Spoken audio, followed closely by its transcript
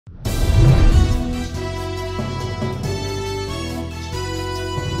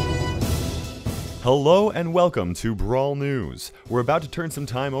Hello and welcome to Brawl News. We're about to turn some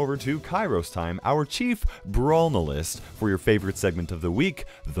time over to KairosTime, our chief brawlnalist, for your favorite segment of the week,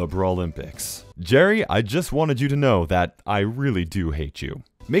 the Brawlympics. Jerry, I just wanted you to know that I really do hate you.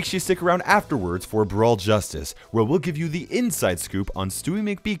 Make sure you stick around afterwards for Brawl Justice, where we'll give you the inside scoop on Stewie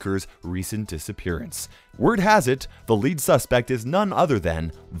McBeaker's recent disappearance. Word has it, the lead suspect is none other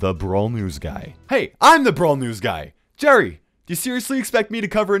than the Brawl News guy. Hey, I'm the Brawl News guy! Jerry, do you seriously expect me to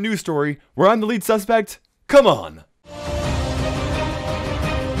cover a news story where I'm the lead suspect? Come on!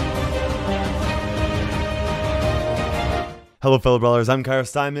 Hello fellow brawlers, I'm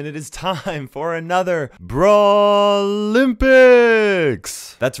KairosTime and it is time for another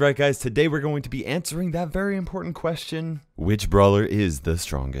Brawlympics! That's right guys, today we're going to be answering that very important question, which brawler is the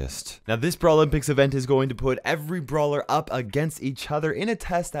strongest? Now this Brawlympics event is going to put every brawler up against each other in a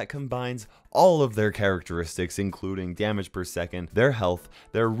test that combines all of their characteristics, including damage per second, their health,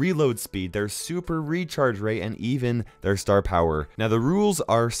 their reload speed, their super recharge rate, and even their star power. Now the rules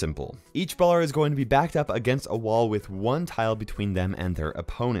are simple. Each brawler is going to be backed up against a wall with one tile between them and their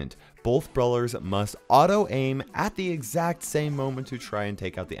opponent. Both brawlers must auto-aim at the exact same moment to try and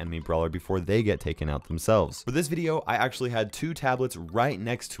take out the enemy brawler before they get taken out themselves. For this video, I actually had two tablets right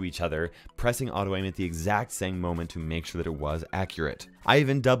next to each other, pressing auto-aim at the exact same moment to make sure that it was accurate. I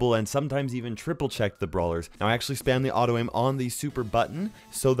even double and sometimes even triple checked the brawlers. Now I actually spam the auto-aim on the super button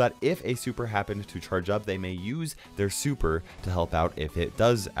so that if a super happened to charge up, they may use their super to help out if it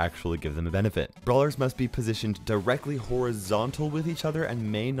does actually give them a benefit. Brawlers must be positioned directly horizontal with each other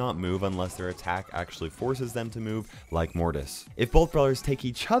and may not move unless their attack actually forces them to move, like Mortis. If both brawlers take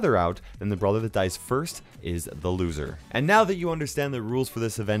each other out, then the brawler that dies first is the loser. And now that you understand the rules for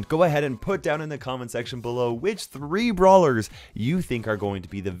this event, go ahead and put down in the comment section below which 3 brawlers you think are going to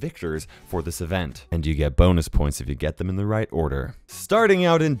be the victors for this event. And you get bonus points if you get them in the right order. Starting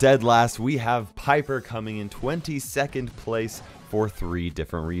out in dead last, we have Piper coming in 22nd place for 3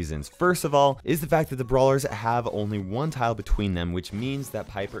 different reasons. First of all is the fact that the brawlers have only one tile between them, which means that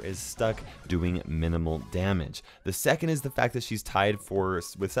Piper is stuck doing minimal damage. The second is the fact that she's tied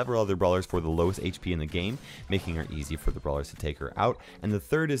with several other brawlers for the lowest HP in the game, making her easy for the brawlers to take her out. And the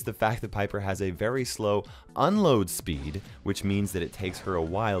third is the fact that Piper has a very slow unload speed, which means that it takes her a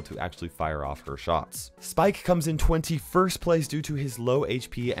while to actually fire off her shots. Spike comes in 21st place due to his low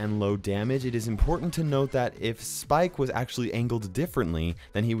HP and low damage. It is important to note that if Spike was actually angled differently,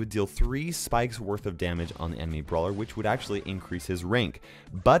 then he would deal 3 spikes worth of damage on the enemy brawler, which would actually increase his rank.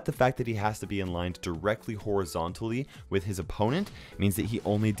 But the fact that he has to be aligned directly horizontally with his opponent means that he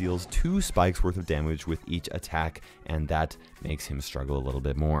only deals 2 spikes worth of damage with each attack, and that makes him struggle a little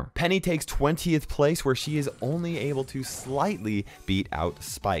bit more. Penny takes 20th place, where she is only able to slightly beat out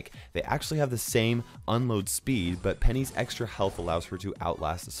Spike. They actually have the same unload speed, but Penny's extra health allows her to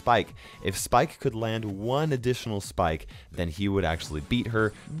outlast Spike. If Spike could land 1 additional spike, then he would actually beat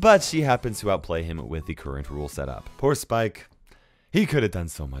her, but she happens to outplay him with the current rule setup. Poor Spike. He could have done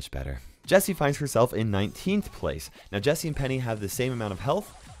so much better. Jessie finds herself in 19th place. Now Jessie and Penny have the same amount of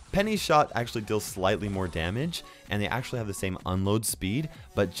health. Penny's shot actually deals slightly more damage, and they actually have the same unload speed,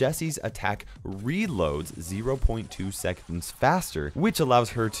 but Jessie's attack reloads 0.2 seconds faster, which allows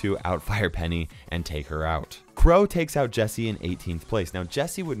her to outfire Penny and take her out. Crow takes out Jessie in 18th place. Now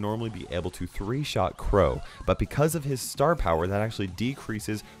Jessie would normally be able to 3-shot Crow, but because of his star power, that actually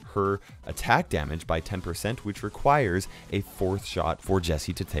decreases her attack damage by 10%, which requires a 4th shot for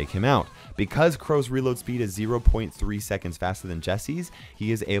Jessie to take him out. Because Crow's reload speed is 0.3 seconds faster than Jessie's,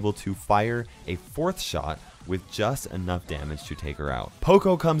 he is able to fire a 4th shot with just enough damage to take her out.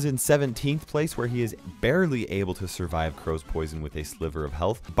 Poco comes in 17th place, where he is barely able to survive Crow's poison with a sliver of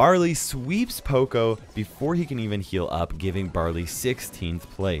health. Barley sweeps Poco before he can even heal up, giving Barley 16th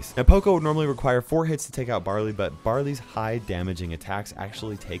place. Now Poco would normally require 4 hits to take out Barley, but Barley's high damaging attacks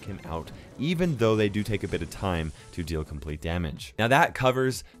actually take him out, even though they do take a bit of time to deal complete damage. Now that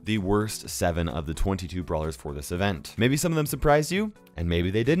covers the worst 7 of the 22 brawlers for this event. Maybe some of them surprised you, and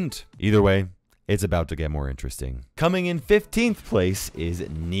maybe they didn't. Either way, it's about to get more interesting. Coming in 15th place is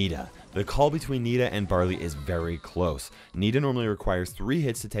Nita. The call between Nita and Barley is very close. Nita normally requires 3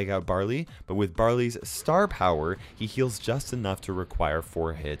 hits to take out Barley, but with Barley's star power, he heals just enough to require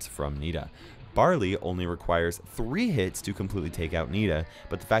 4 hits from Nita. Barley only requires 3 hits to completely take out Nita,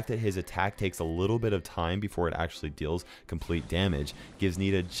 but the fact that his attack takes a little bit of time before it actually deals complete damage gives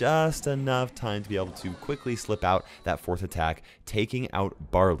Nita just enough time to be able to quickly slip out that 4th attack, taking out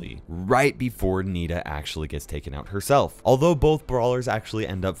Barley right before Nita actually gets taken out herself. Although both brawlers actually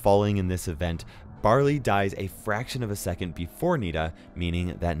end up falling in this event, Barley dies a fraction of a second before Nita,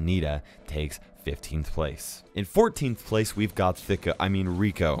 meaning that Nita takes 15th place. In 14th place, we've got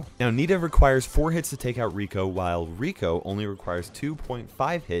Rico. Now, Nita requires 4 hits to take out Rico, while Rico only requires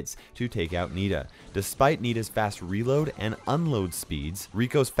 2.5 hits to take out Nita. Despite Nita's fast reload and unload speeds,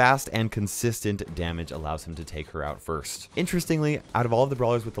 Rico's fast and consistent damage allows him to take her out first. Interestingly, out of all of the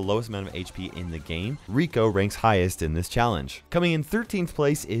brawlers with the lowest amount of HP in the game, Rico ranks highest in this challenge. Coming in 13th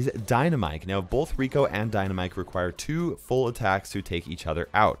place is Dynamite. Now, both Rico and Dynamite require 2 full attacks to take each other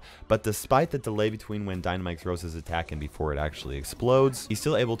out, but despite the delay between when Dynamite throws his attack and before it actually explodes, he's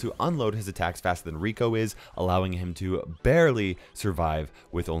still able to unload his attacks faster than Rico is, allowing him to barely survive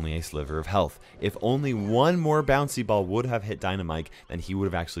with only a sliver of health. If only one more bouncy ball would have hit Dynamite, then he would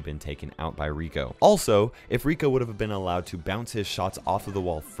have actually been taken out by Rico. Also, if Rico would have been allowed to bounce his shots off of the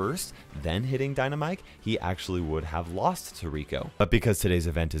wall first, then hitting Dynamite, he actually would have lost to Rico. But because today's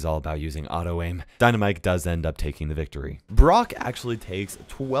event is all about using auto aim, Dynamite does end up taking the victory. Brock actually takes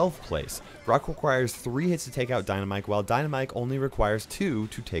 12th place. Brock requires 3 hits to take out Dynamite, while Dynamite only requires 2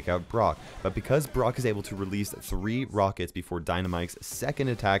 to take out Brock. But because Brock is able to release 3 rockets before Dynamite's second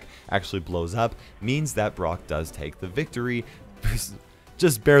attack actually blows up, means that Brock does take the victory,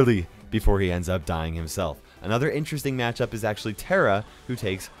 just barely before he ends up dying himself. Another interesting matchup is actually Tara, who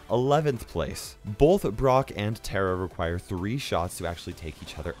takes 11th place. Both Brock and Tara require 3 shots to actually take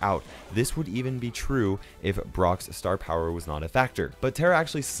each other out. This would even be true if Brock's star power was not a factor. But Tara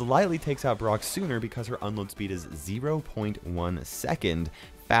actually slightly takes out Brock sooner because her unload speed is 0.1 second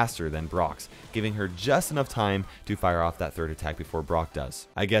faster than Brock's, giving her just enough time to fire off that 3rd attack before Brock does.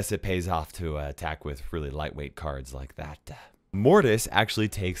 I guess it pays off to attack with really lightweight cards like that. Mortis actually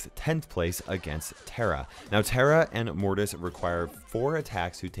takes 10th place against Tara. Now, Tara and Mortis require 4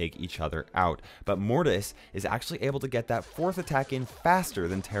 attacks to take each other out, but Mortis is actually able to get that 4th attack in faster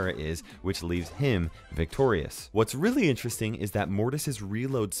than Tara is, which leaves him victorious. What's really interesting is that Mortis's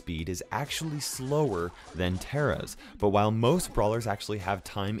reload speed is actually slower than Tara's, but while most brawlers actually have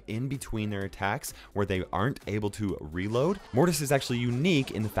time in between their attacks where they aren't able to reload, Mortis is actually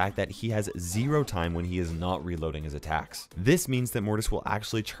unique in the fact that he has 0 time when he is not reloading his attacks. This means that Mortis will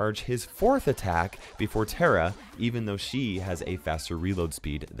actually charge his 4th attack before Tara, even though she has a faster reload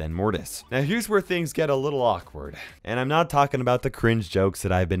speed than Mortis. Now, here's where things get a little awkward, and I'm not talking about the cringe jokes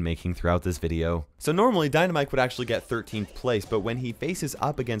that I've been making throughout this video. So normally Dynamite would actually get 13th place, but when he faces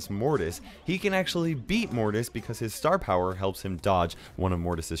up against Mortis, he can actually beat Mortis because his star power helps him dodge one of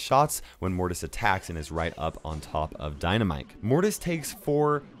Mortis's shots when Mortis attacks and is right up on top of Dynamite. Mortis takes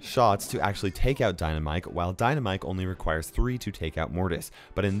 4 shots to actually take out Dynamite, while Dynamite only requires 3 to take out Mortis.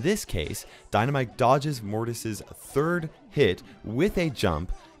 But in this case, Dynamite dodges Mortis's 3rd hit with a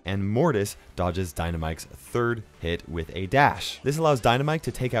jump, and Mortis dodges Dynamite's 3rd hit with a dash. This allows Dynamite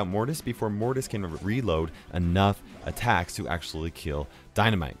to take out Mortis before Mortis can reload enough attacks to actually kill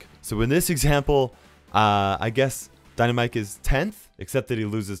Dynamite. So in this example, I guess Dynamite is 10th, except that he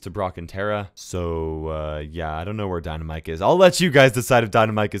loses to Brock and Tara. So, yeah, I don't know where Dynamite is. I'll let you guys decide if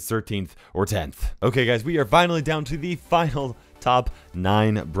Dynamite is 13th or 10th. Okay, guys, we are finally down to the final top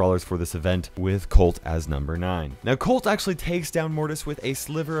 9 brawlers for this event, with Colt as number 9. Now, Colt actually takes down Mortis with a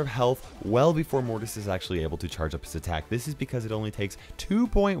sliver of health well before Mortis is actually able to charge up his attack. This is because it only takes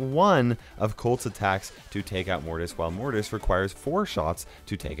 2.1 of Colt's attacks to take out Mortis, while Mortis requires 4 shots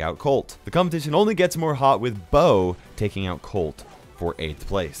to take out Colt. The competition only gets more hot with Bo taking out Colt for 8th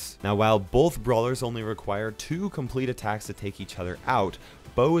place. Now, while both brawlers only require 2 complete attacks to take each other out,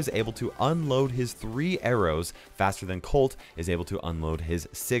 Bo is able to unload his 3 arrows faster than Colt is able to unload his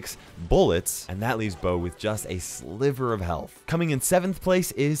 6 bullets, and that leaves Bo with just a sliver of health. Coming in 7th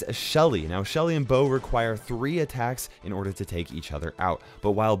place is Shelly. Now, Shelly and Bo require 3 attacks in order to take each other out,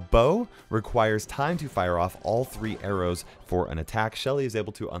 but while Bo requires time to fire off all 3 arrows for an attack, Shelly is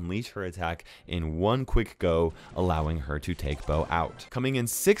able to unleash her attack in one quick go, allowing her to take Bo out. Coming in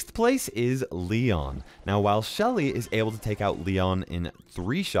 6th place is Leon. Now, while Shelly is able to take out Leon in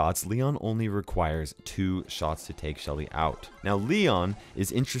 3 shots, Leon only requires 2 shots to take Shelly out. Now, Leon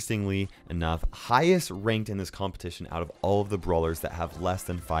is, interestingly enough, highest ranked in this competition out of all of the brawlers that have less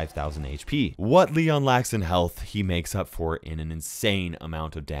than 5,000 HP. What Leon lacks in health, he makes up for in an insane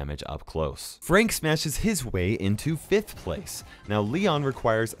amount of damage up close. Frank smashes his way into 5th place. Now, Leon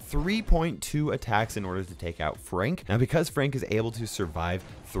requires 3.2 attacks in order to take out Frank. Now, because Frank is able to survive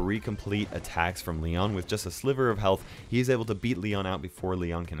 3 complete attacks from Leon with just a sliver of health, he is able to beat Leon out before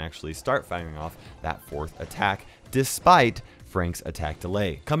Leon can actually start firing off that 4th attack, despite Frank's attack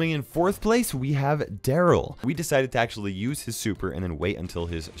delay. Coming in 4th place, we have Daryl. We decided to actually use his super and then wait until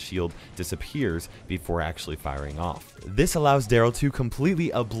his shield disappears before actually firing off. This allows Daryl to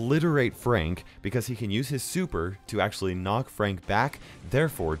completely obliterate Frank because he can use his super to actually knock Frank back,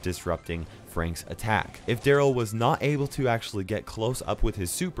 therefore disrupting Frank's attack. If Daryl was not able to actually get close up with his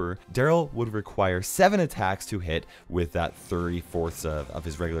super, Daryl would require 7 attacks to hit with that 3/4 of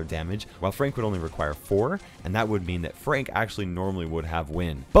his regular damage, while Frank would only require 4, and that would mean that Frank actually normally would have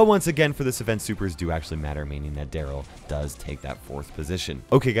win. But once again, for this event, supers do actually matter, meaning that Daryl does take that 4th position.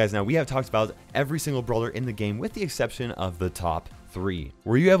 Okay guys, now we have talked about every single brawler in the game with the exception of the top 3.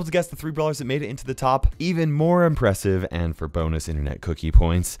 Were you able to guess the 3 brawlers that made it into the top? Even more impressive, and for bonus internet cookie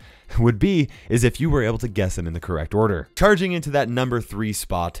points, would be if you were able to guess them in the correct order. Charging into that number 3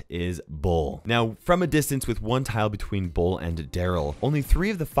 spot is Bull. Now, from a distance with 1 tile between Bull and Daryl, only 3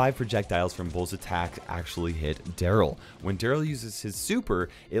 of the 5 projectiles from Bull's attack actually hit Daryl. When Daryl uses his super,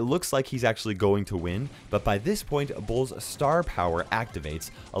 it looks like he's actually going to win, but by this point, Bull's star power activates,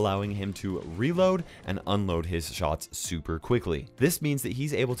 allowing him to reload and unload his shots super quickly. This means that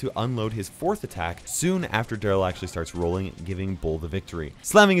he's able to unload his 4th attack soon after Daryl actually starts rolling, giving Bull the victory.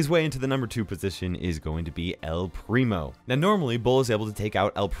 Slamming his way into the number 2 position is going to be El Primo. Now normally Bull is able to take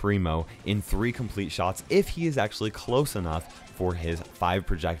out El Primo in 3 complete shots if he is actually close enough for his 5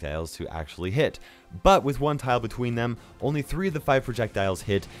 projectiles to actually hit. But with 1 tile between them, only 3 of the 5 projectiles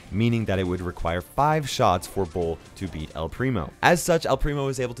hit, meaning that it would require 5 shots for Bull to beat El Primo. As such, El Primo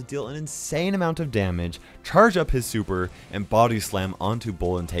is able to deal an insane amount of damage, charge up his super, and body slam onto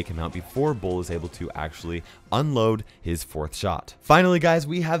Bull and take him out before Bull is able to actually unload his 4th shot. Finally guys,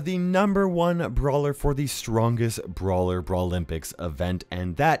 we have the number 1 brawler for the strongest brawler Brawlympics event,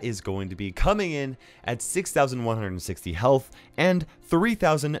 and that is going to be coming in at 6,160 health and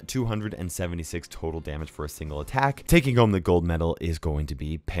 3,276 total damage for a single attack. Taking home the gold medal is going to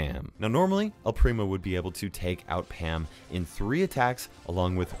be Pam. Now normally, El Primo would be able to take out Pam in 3 attacks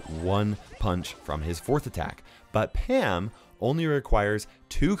along with 1 punch from his 4th attack, but Pam only requires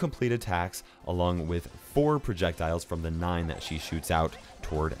 2 complete attacks along with 4 projectiles from the 9 that she shoots out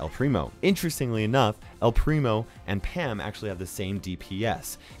toward El Primo. Interestingly enough, El Primo and Pam actually have the same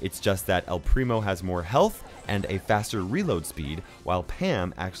DPS. It's just that El Primo has more health and a faster reload speed, while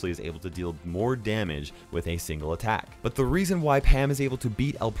Pam actually is able to deal more damage with a single attack. But the reason why Pam is able to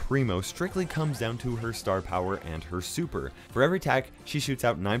beat El Primo strictly comes down to her star power and her super. For every attack, she shoots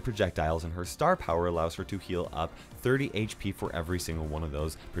out 9 projectiles, and her star power allows her to heal up 30 HP for every single one of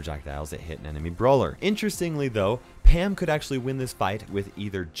those projectiles that hit an enemy brawler. Interestingly though, Pam could actually win this fight with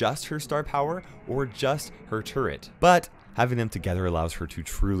either just her star power or just her turret, but having them together allows her to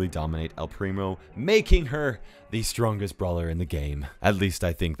truly dominate El Primo, making her the strongest brawler in the game. At least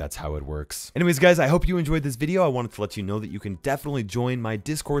I think that's how it works. Anyways guys, I hope you enjoyed this video. I wanted to let you know that you can definitely join my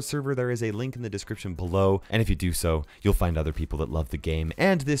Discord server. There is a link in the description below, and if you do so, you'll find other people that love the game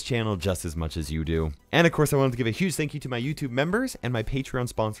and this channel just as much as you do. And of course, I wanted to give a huge thank you to my YouTube members and my Patreon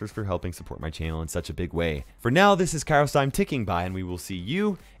sponsors for helping support my channel in such a big way. For now, this is KairosTime ticking by, and we will see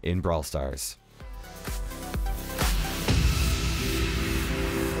you in Brawl Stars.